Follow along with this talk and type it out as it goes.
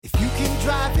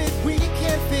drive it, we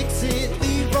can fix it.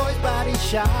 Leroy's Body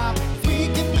Shop. We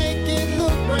can make it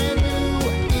look brand new.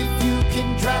 If you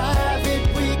can drive it,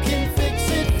 we can fix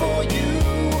it for you.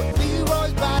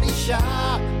 Leroy's Body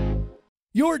Shop.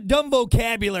 Your dumb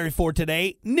vocabulary for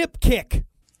today, nip kick.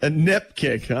 A nip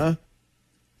kick, huh?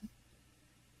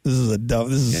 This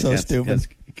is so stupid.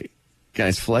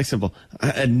 Guy's flexible.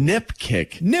 A nip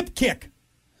kick. Nip kick.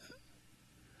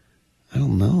 I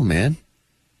don't know, man.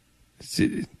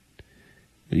 Are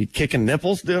you kicking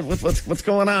nipples, dude? What's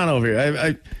going on over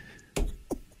here?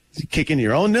 Is he kicking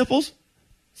your own nipples?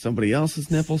 Somebody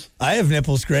else's nipples? I have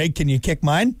nipples, Greg. Can you kick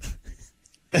mine?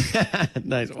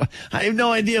 Nice. I have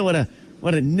no idea what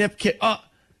a nip kick.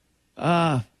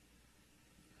 A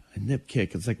nip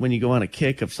kick. It's like when you go on a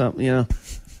kick of something, you know.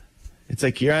 It's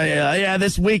like,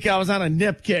 this week I was on a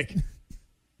nip kick.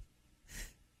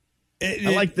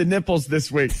 I like the nipples this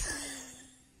week.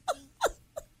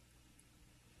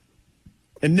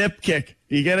 A nip kick.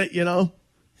 You get it, you know?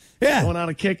 Yeah. Going on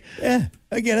a kick. Yeah,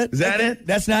 I get it. Is that it?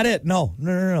 That's not it. No.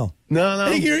 No. I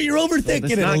think you're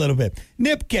overthinking it a little bit.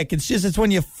 Nip kick. It's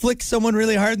when you flick someone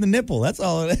really hard in the nipple. That's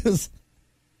all it is.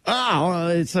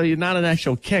 Oh, so you're not an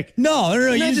actual kick. No.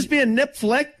 You just be a nip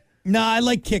flick? No, I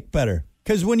like kick better.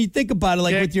 Because when you think about it,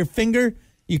 like kick. With your finger,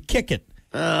 you kick it.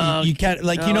 You can't,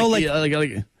 like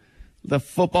the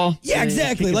football. Yeah,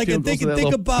 exactly. Like think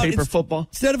about paper football.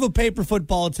 Instead of a paper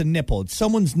football, it's a nipple. It's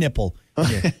someone's nipple,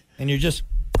 and you're just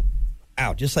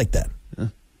out, just like that.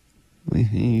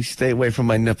 You stay away from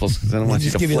my nipples because I don't want you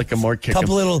to flick them or kick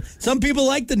them. Some people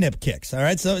like the nip kicks. All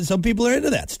right, so some people are into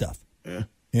that stuff. Yeah.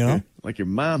 You know, like your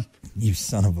mom. You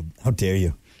son of a! How dare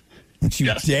you? Don't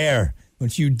you dare!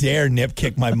 Don't you dare nip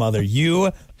kick my mother,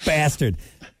 you bastard!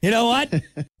 You know what?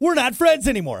 We're not friends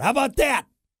anymore. How about that?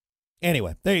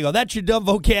 Anyway, there you go. That's your dumb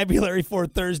vocabulary for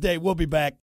Thursday. We'll be back.